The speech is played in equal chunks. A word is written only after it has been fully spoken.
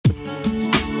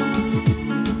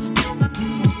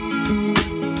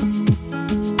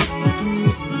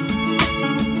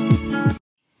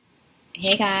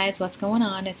Hey guys, what's going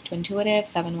on? It's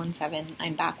Twintuitive717.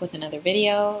 I'm back with another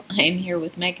video. I'm here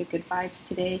with Mega Good Vibes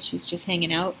today. She's just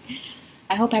hanging out.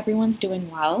 I hope everyone's doing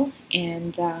well,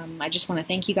 and I just want to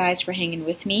thank you guys for hanging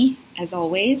with me, as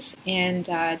always, and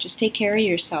just take care of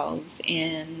yourselves,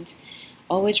 and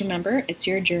always remember, it's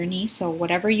your journey, so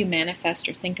whatever you manifest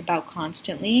or think about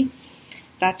constantly,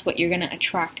 that's what you're going to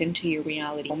attract into your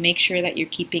reality. Make sure that you're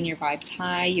keeping your vibes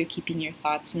high, you're keeping your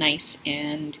thoughts nice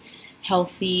and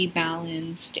healthy,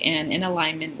 balanced, and in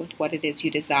alignment with what it is you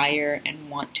desire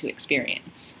and want to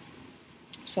experience.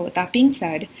 So with that being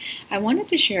said, I wanted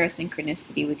to share a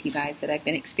synchronicity with you guys that I've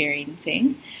been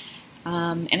experiencing.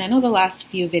 And I know the last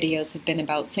few videos have been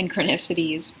about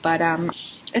synchronicities, but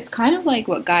it's kind of like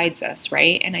what guides us,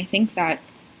 right? And I think that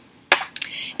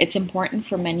it's important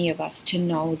for many of us to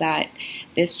know that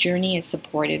this journey is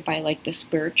supported by like the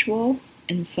spiritual,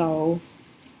 and so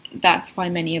that's why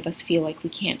many of us feel like we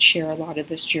can't share a lot of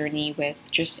this journey with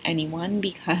just anyone,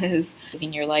 because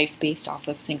living your life based off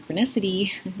of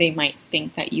synchronicity, they might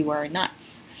think that you are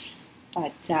nuts.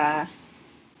 But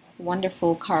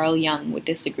wonderful Carl Jung would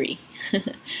disagree.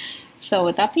 So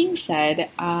with that being said,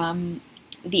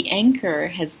 the anchor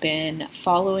has been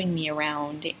following me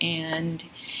around, and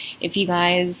if you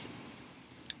guys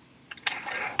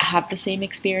have the same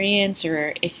experience,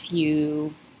 or if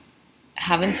you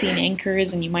haven't seen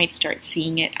anchors and you might start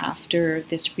seeing it after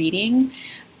this reading,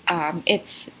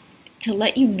 it's to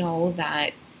let you know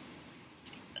that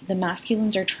the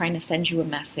masculines are trying to send you a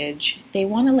message. They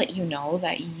want to let you know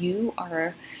that you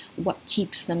are what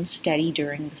keeps them steady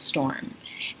during the storm.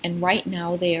 And right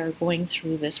now they are going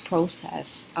through this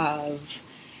process of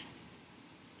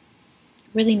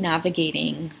really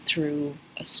navigating through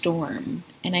a storm.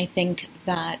 And I think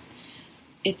that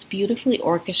it's beautifully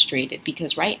orchestrated,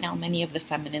 because right now many of the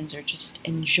feminines are just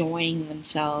enjoying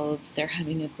themselves. They're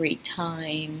having a great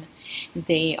time.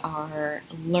 They are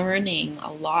learning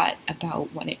a lot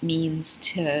about what it means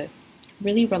to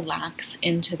really relax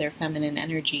into their feminine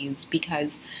energies,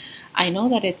 because I know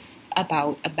that it's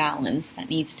about a balance that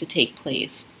needs to take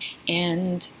place.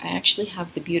 And I actually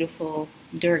have the beautiful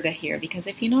Durga here, because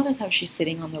if you notice how she's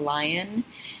sitting on the lion,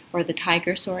 or the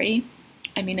tiger, sorry,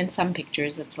 I mean, in some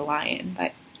pictures it's a lion,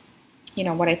 but you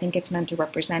know, what I think it's meant to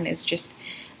represent is just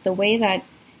the way that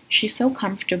she so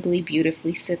comfortably,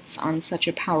 beautifully sits on such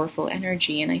a powerful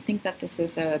energy. And I think that this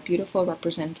is a beautiful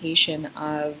representation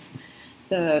of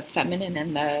the feminine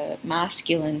and the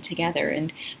masculine together.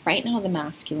 And right now the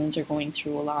masculines are going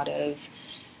through a lot of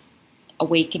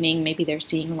awakening. Maybe they're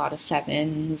seeing a lot of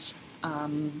sevens,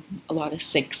 a lot of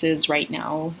sixes right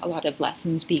now, a lot of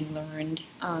lessons being learned.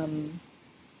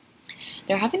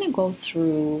 They're having to go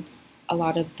through a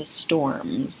lot of the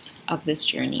storms of this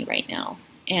journey right now.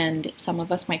 And some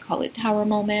of us might call it tower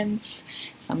moments.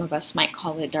 Some of us might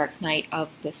call it dark night of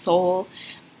the soul.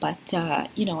 But,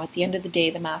 you know, at the end of the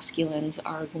day, the masculines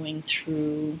are going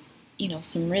through, you know,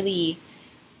 some really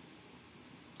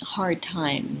hard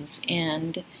times.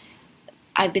 And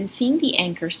I've been seeing the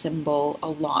anchor symbol a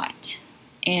lot.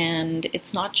 And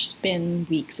it's not just been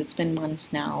weeks, it's been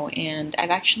months now, and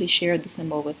I've actually shared the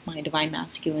symbol with my Divine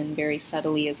Masculine very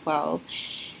subtly as well,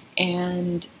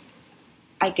 and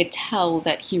I could tell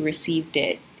that he received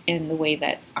it in the way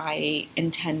that I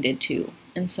intended to.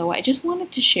 And so I just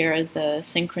wanted to share the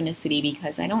synchronicity,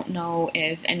 because I don't know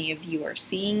if any of you are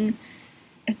seeing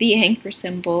the anchor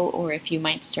symbol, or if you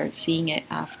might start seeing it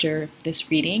after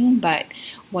this reading, but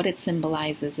what it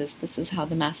symbolizes is this is how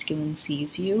the masculine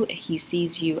sees you. He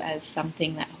sees you as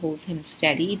something that holds him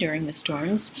steady during the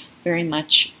storms, very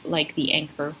much like the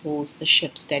anchor holds the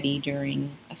ship steady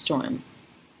during a storm.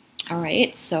 All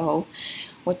right, so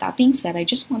with that being said, I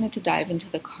just wanted to dive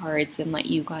into the cards and let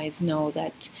you guys know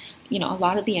that, you know, a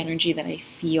lot of the energy that I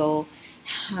feel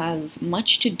has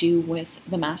much to do with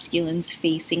the masculines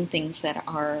facing things that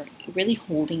are really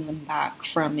holding them back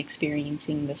from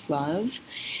experiencing this love,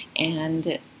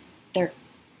 and they're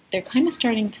kind of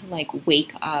starting to like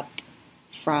wake up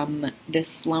from this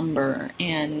slumber.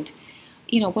 And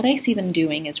you know, what I see them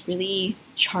doing is really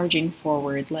charging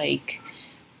forward like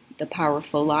the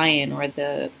powerful lion or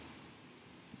the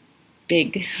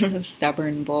big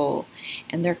stubborn bull,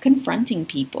 and they're confronting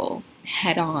people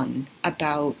head on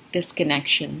about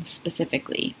disconnection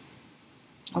specifically.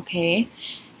 Okay?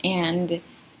 And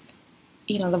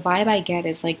you know, the vibe I get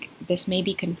is like this may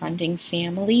be confronting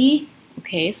family,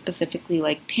 okay, specifically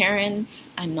like parents.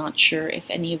 I'm not sure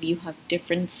if any of you have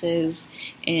differences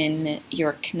in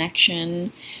your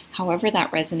connection. However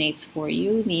that resonates for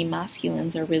you, the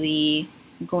masculines are really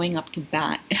going up to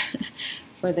bat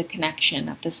for the connection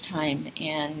at this time,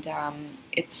 and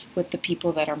it's with the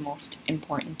people that are most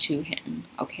important to him,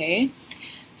 okay?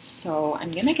 So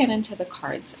I'm going to get into the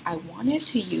cards. I wanted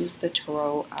to use the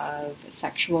Tarot of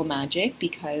Sexual Magic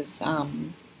because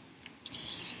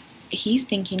he's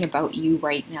thinking about you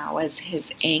right now as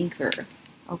his anchor,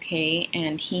 okay?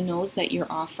 And he knows that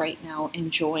you're off right now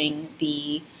enjoying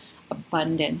the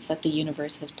abundance that the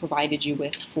universe has provided you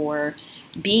with for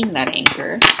being that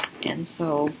anchor. And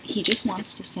so he just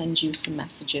wants to send you some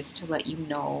messages to let you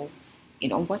know,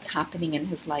 what's happening in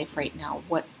his life right now.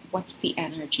 What's the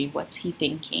energy? What's he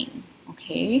thinking?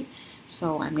 Okay?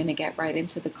 So I'm going to get right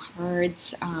into the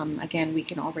cards. Again, we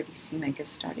can already see Meg is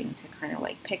starting to kind of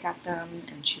like pick at them,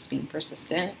 and she's being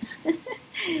persistent.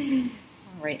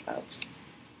 All right, love.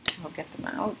 I'll get them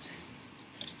out.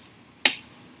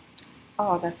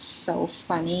 Oh, that's so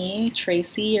funny.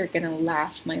 Tracy, you're going to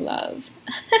laugh, my love.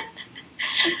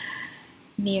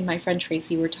 Me and my friend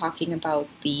Tracy were talking about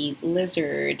the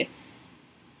lizard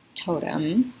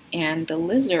totem, and the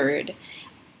lizard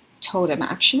totem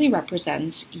actually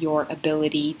represents your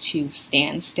ability to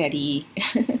stand steady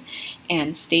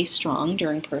and stay strong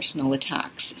during personal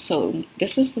attacks. So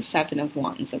this is the Seven of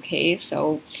Wands, okay?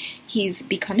 So he's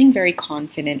becoming very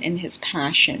confident in his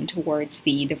passion towards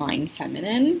the divine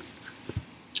feminine.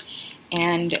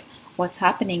 And what's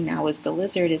happening now is the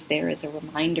lizard is there as a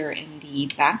reminder in the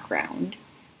background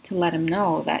to let him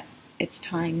know that it's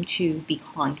time to be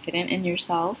confident in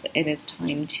yourself. It is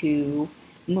time to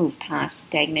move past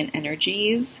stagnant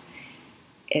energies.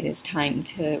 It is time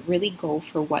to really go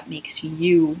for what makes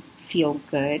you feel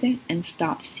good and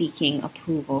stop seeking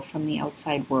approval from the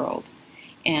outside world.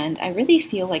 And I really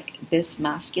feel like this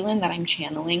masculine that I'm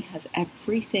channeling has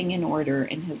everything in order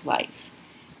in his life.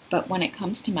 But when it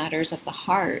comes to matters of the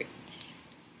heart,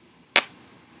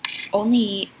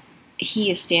 only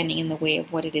he is standing in the way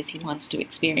of what it is he wants to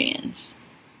experience.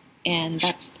 And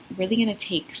that's really going to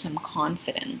take some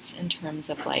confidence in terms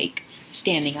of like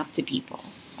standing up to people,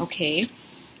 okay?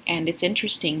 And it's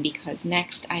interesting because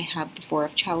next I have the Four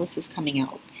of Chalices coming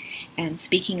out. And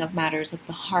speaking of matters of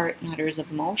the heart, matters of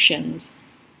emotions,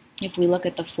 if we look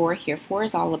at the four here, four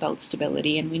is all about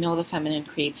stability, and we know the feminine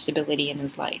creates stability in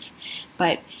his life.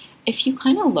 But if you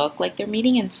kind of look, like they're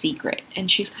meeting in secret, and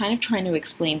she's kind of trying to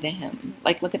explain to him,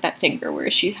 like look at that finger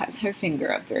where she has her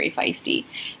finger up very feisty.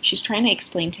 She's trying to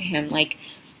explain to him, like,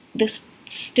 this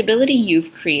stability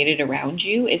you've created around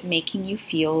you is making you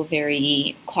feel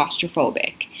very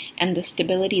claustrophobic. And the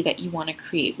stability that you want to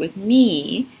create with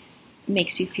me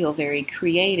makes you feel very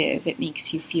creative. It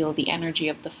makes you feel the energy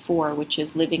of the four, which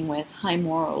is living with high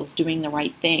morals, doing the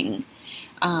right thing.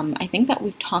 I think that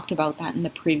we've talked about that in the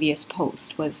previous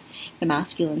post, was the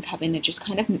masculines having to just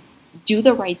kind of do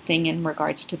the right thing in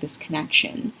regards to this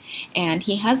connection. And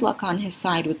he has luck on his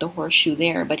side with the horseshoe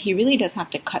there, but he really does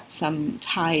have to cut some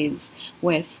ties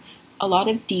with a lot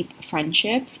of deep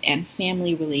friendships and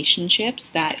family relationships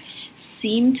that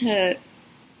seem to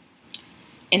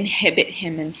inhibit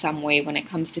him in some way when it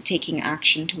comes to taking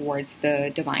action towards the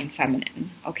divine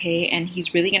feminine, okay? And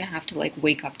he's really going to have to like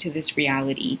wake up to this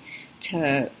reality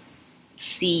to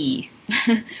see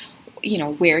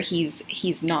where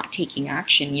he's not taking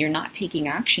action. You're not taking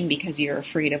action because you're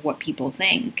afraid of what people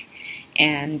think.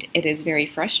 And it is very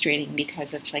frustrating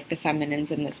because it's like the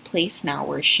feminine's in this place now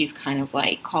where she's kind of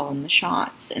like calling the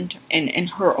shots in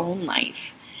her own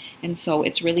life. And so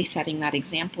it's really setting that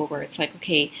example where it's like,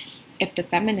 okay, if the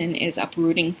feminine is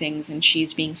uprooting things and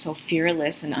she's being so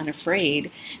fearless and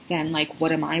unafraid, then like,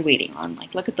 what am I waiting on?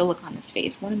 Like, look at the look on his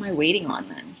face. What am I waiting on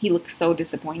then? He looks so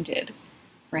disappointed,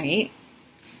 right?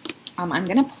 I'm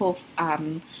going to pull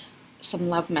some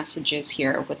love messages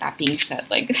here with that being said,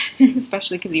 like,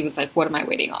 especially because he was like, what am I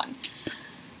waiting on?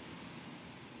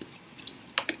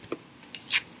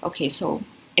 Okay, so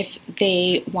if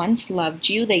they once loved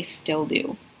you, they still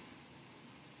do.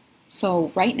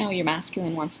 So right now your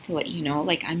masculine wants to let you know,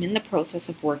 like, I'm in the process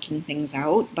of working things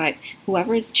out, but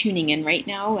whoever is tuning in right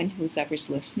now and whoever's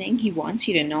listening, he wants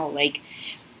you to know, like,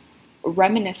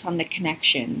 reminisce on the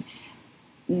connection.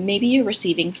 Maybe you're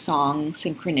receiving song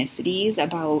synchronicities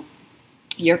about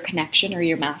your connection or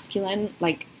your masculine,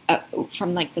 like,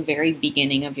 from like the very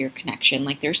beginning of your connection.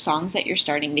 Like there's songs that you're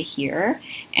starting to hear,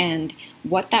 and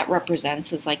what that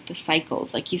represents is like the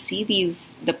cycles. Like you see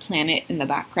the planet in the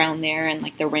background there, and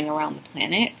like the ring around the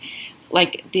planet.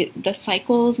 Like the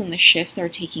cycles and the shifts are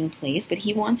taking place, but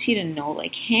he wants you to know,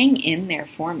 like, hang in there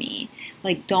for me.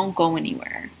 Like, don't go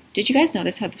anywhere. Did you guys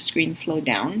notice how the screen slowed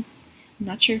down? I'm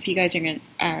not sure if you guys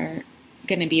are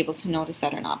gonna be able to notice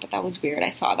that or not, but that was weird. I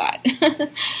saw that.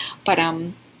 But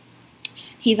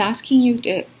he's asking you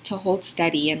to hold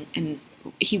steady and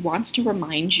he wants to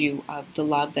remind you of the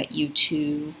love that you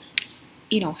two,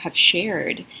 have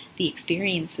shared, the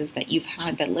experiences that you've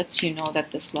had, that lets you know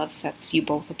that this love sets you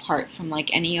both apart from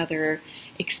like any other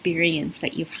experience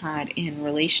that you've had in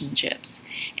relationships.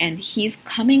 And he's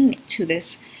coming to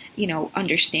this,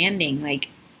 understanding. Like,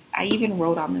 I even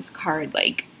wrote on this card,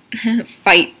 like,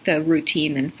 fight the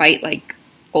routine and fight like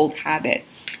old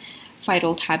habits. Fight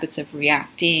old habits of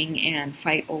reacting and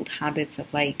fight old habits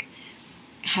of like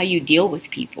how you deal with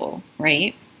people,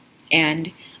 right?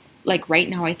 And like right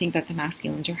now, I think that the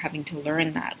masculines are having to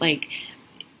learn that, like,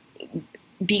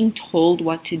 being told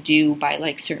what to do by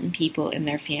like certain people in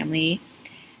their family,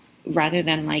 rather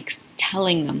than like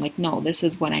telling them like, no, this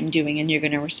is what I'm doing and you're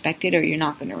going to respect it or you're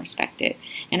not going to respect it.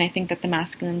 And I think that the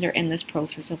masculines are in this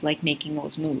process of like making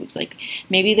those moves. Like,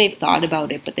 maybe they've thought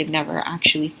about it, but they've never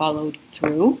actually followed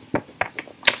through.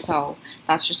 So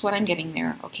that's just what I'm getting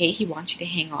there. Okay, he wants you to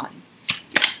hang on.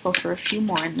 Let's go for a few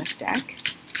more in this deck.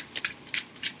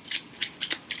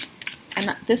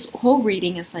 And this whole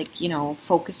reading is like,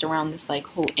 focused around this like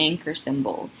whole anchor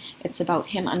symbol. It's about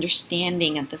him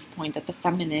understanding at this point that the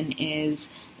feminine is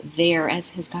there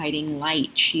as his guiding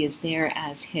light. She is there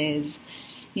as his,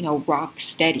 rock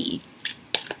steady.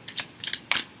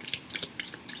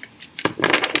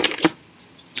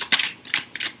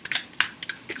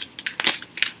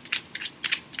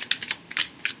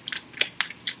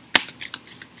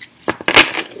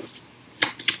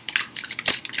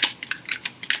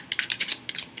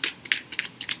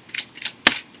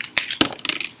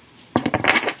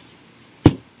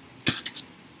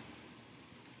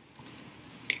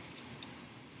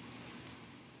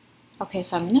 Okay,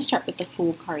 so I'm going to start with the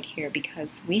Fool card here,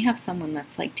 because we have someone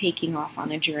that's like taking off on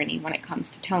a journey when it comes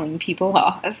to telling people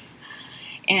off.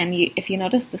 And if you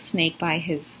notice the snake by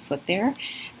his foot there,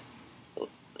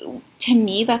 to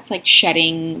me that's like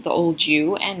shedding the old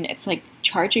you, and it's like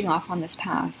charging off on this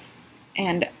path.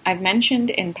 And I've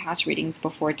mentioned in past readings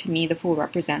before, to me the Fool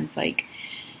represents like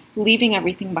leaving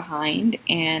everything behind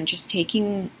and just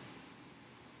taking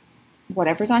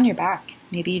whatever's on your back,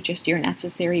 maybe just your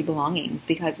necessary belongings,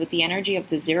 because with the energy of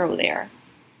the zero there,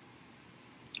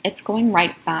 it's going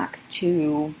right back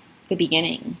to the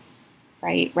beginning,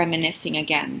 right? Reminiscing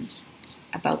again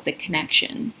about the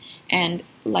connection. And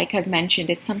like I've mentioned,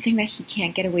 it's something that he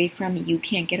can't get away from, you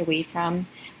can't get away from.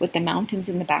 With the mountains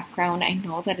in the background, I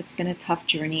know that it's been a tough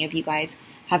journey of you guys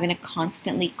having to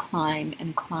constantly climb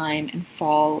and climb and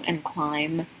fall and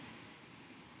climb.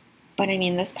 But I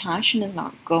mean, this passion is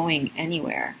not going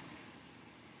anywhere.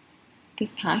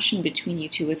 This passion between you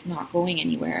two is not going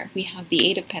anywhere. We have the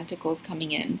Eight of Pentacles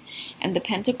coming in. And the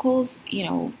Pentacles,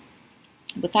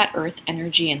 with that earth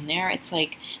energy in there, it's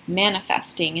like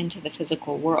manifesting into the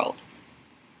physical world.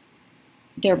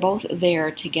 They're both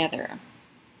there together.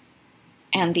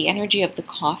 And the energy of the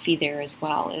coffee there as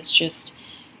well is just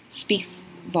speaks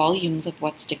volumes of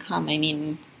what's to come. I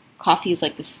mean, coffee is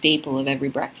like the staple of every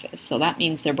breakfast. So that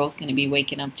means they're both going to be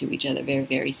waking up to each other very,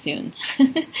 very soon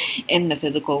in the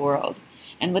physical world.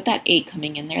 And with that 8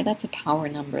 coming in there, that's a power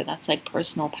number. That's like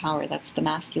personal power. That's the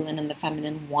masculine and the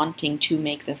feminine wanting to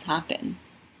make this happen.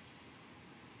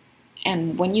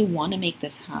 And when you want to make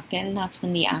this happen, that's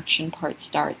when the action part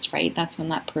starts, right? That's when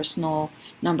that personal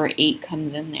number 8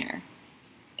 comes in there.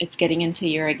 It's getting into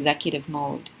your executive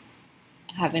mode,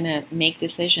 having to make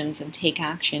decisions and take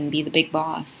action, be the big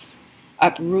boss,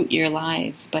 uproot your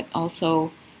lives, but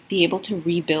also be able to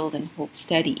rebuild and hold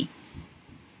steady.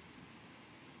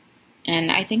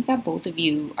 And I think that both of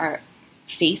you are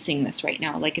facing this right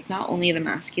now. Like, it's not only the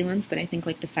masculines, but I think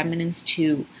like the feminines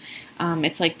too.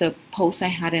 It's like the post I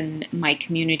had in my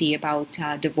community about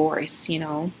divorce,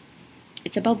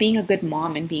 It's about being a good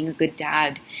mom and being a good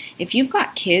dad. If you've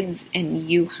got kids and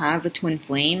you have a twin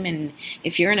flame, and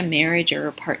if you're in a marriage or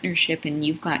a partnership and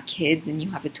you've got kids and you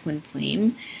have a twin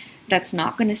flame, that's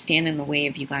not going to stand in the way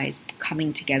of you guys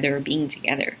coming together or being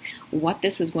together. What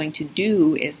this is going to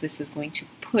do is this is going to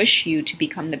push you to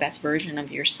become the best version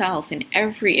of yourself in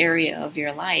every area of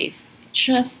your life,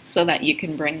 just so that you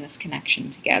can bring this connection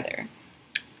together.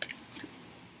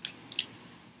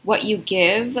 What you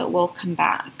give will come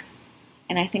back.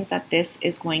 And I think that this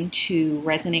is going to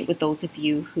resonate with those of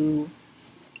you who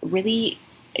really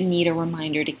need a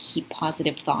reminder to keep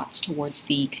positive thoughts towards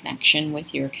the connection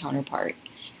with your counterpart.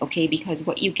 Okay, because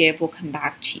what you give will come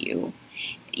back to you.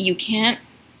 You can't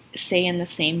say in the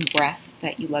same breath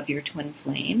that you love your twin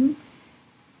flame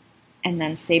and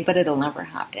then say, but it'll never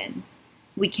happen.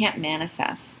 We can't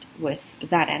manifest with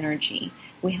that energy.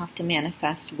 We have to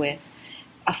manifest with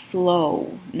a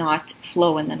flow, not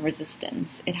flow and then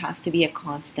resistance. It has to be a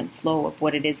constant flow of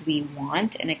what it is we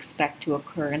want and expect to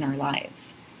occur in our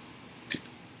lives.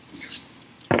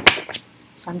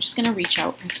 So I'm just going to reach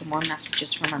out for some more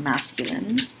messages from our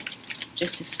masculines,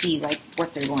 just to see like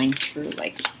what they're going through,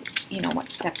 like, you know,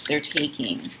 what steps they're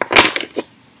taking.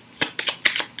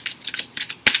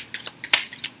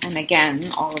 And again,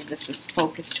 all of this is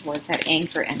focused towards that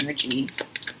anchor energy.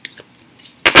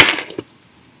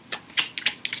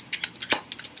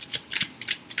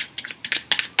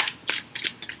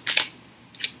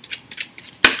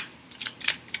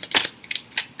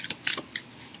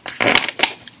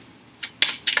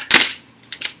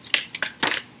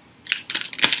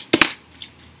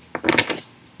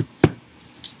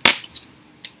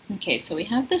 Okay, so we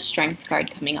have the Strength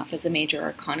card coming up as a major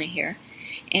arcana here.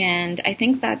 And I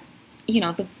think that, you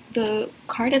know, the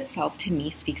card itself to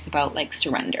me speaks about like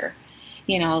surrender.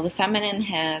 You know, the feminine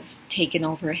has taken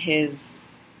over his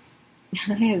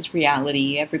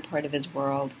reality, every part of his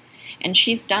world. And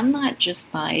she's done that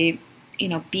just by, you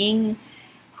know, being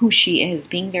who she is,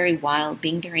 being very wild,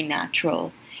 being very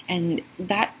natural. And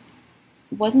that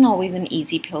wasn't always an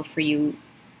easy pill for you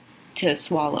to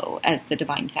swallow as the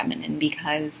divine feminine,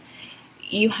 because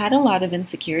you had a lot of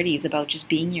insecurities about just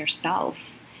being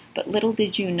yourself. But little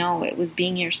did you know it was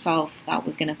being yourself that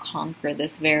was going to conquer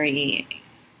this very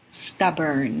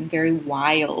stubborn, very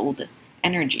wild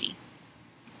energy.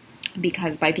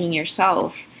 Because by being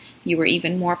yourself, you were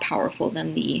even more powerful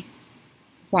than the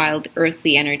wild,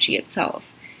 earthly energy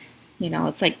itself. You know,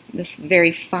 it's like this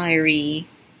very fiery,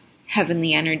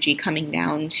 heavenly energy coming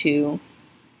down to,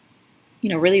 you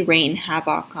know, really rain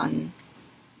havoc on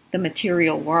the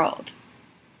material world.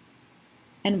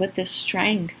 And with this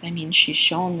strength, I mean, she's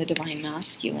shown the divine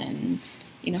masculine,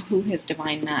 you know, who his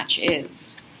divine match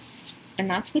is. And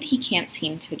that's what he can't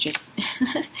seem to just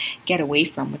get away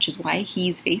from, which is why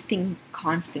he's facing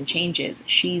constant changes.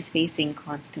 She's facing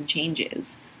constant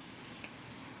changes.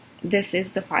 This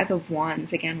is the Five of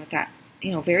Wands, again, with that,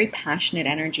 you know, very passionate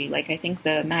energy. Like, I think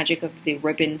the magic of the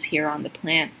ribbons here on the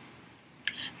plant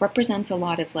represents a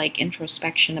lot of like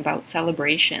introspection about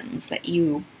celebrations that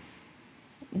you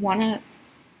want to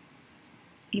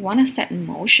set in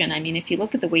motion. I mean, if you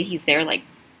look at the way he's there, like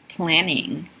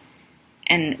planning,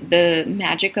 and the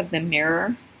magic of the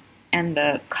mirror and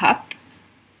the cup,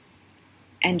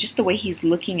 and just the way he's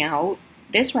looking out,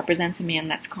 this represents a man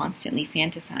that's constantly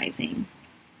fantasizing.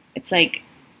 It's like,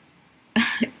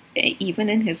 even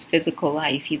in his physical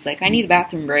life, he's like, I need a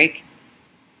bathroom break.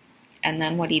 And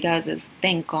then what he does is,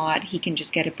 thank God, he can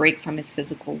just get a break from his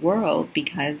physical world,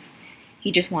 because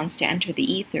he just wants to enter the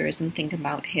ethers and think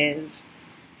about his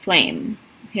flame,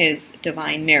 his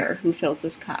divine mirror who fills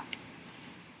his cup.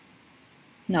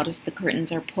 Notice the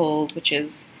curtains are pulled, which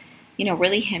is, you know,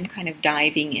 really him kind of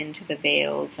diving into the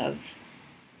veils of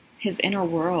his inner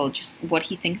world, just what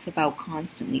he thinks about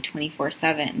constantly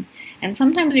 24/7. And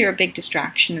sometimes you're a big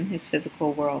distraction in his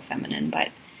physical world, feminine, but,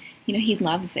 you know, he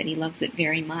loves it. He loves it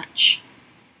very much.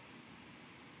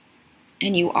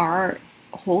 And you are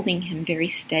holding him very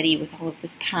steady with all of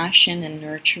this passion and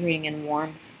nurturing and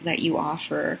warmth that you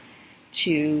offer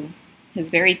to his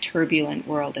very turbulent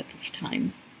world at this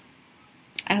time.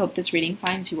 I hope this reading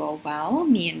finds you all well.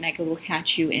 Me and Mega will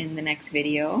catch you in the next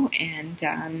video.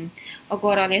 And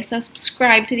agora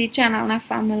subscribe to the channel na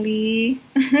family.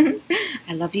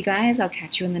 I love you guys. I'll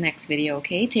catch you in the next video,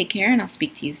 okay? Take care, and I'll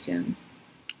speak to you soon.